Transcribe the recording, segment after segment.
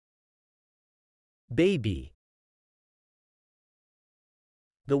Baby.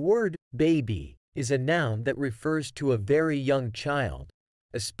 The word baby is a noun that refers to a very young child,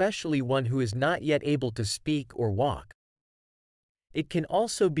 especially one who is not yet able to speak or walk. It can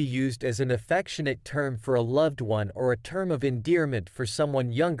also be used as an affectionate term for a loved one or a term of endearment for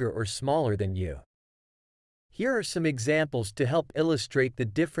someone younger or smaller than you. Here are some examples to help illustrate the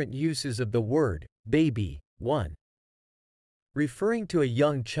different uses of the word baby. 1. Referring to a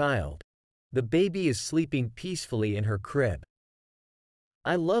young child. The baby is sleeping peacefully in her crib.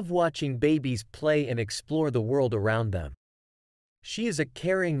 I love watching babies play and explore the world around them. She is a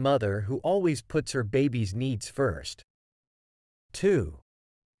caring mother who always puts her baby's needs first. 2.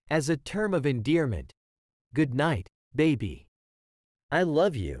 As a term of endearment. Good night, baby. I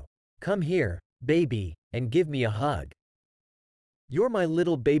love you. Come here, baby, and give me a hug. You're my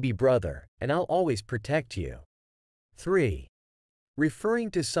little baby brother, and I'll always protect you. 3.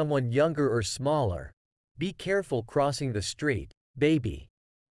 Referring to someone younger or smaller. Be careful crossing the street, baby.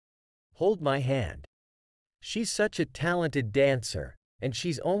 Hold my hand. She's such a talented dancer, and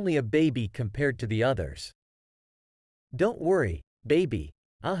she's only a baby compared to the others. Don't worry, baby,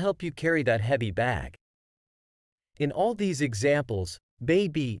 I'll help you carry that heavy bag. In all these examples,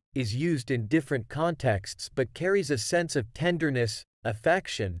 baby is used in different contexts but carries a sense of tenderness,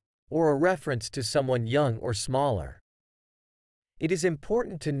 affection, or a reference to someone young or smaller. It is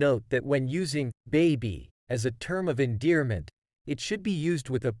important to note that when using baby as a term of endearment, it should be used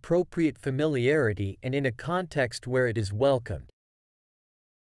with appropriate familiarity and in a context where it is welcomed,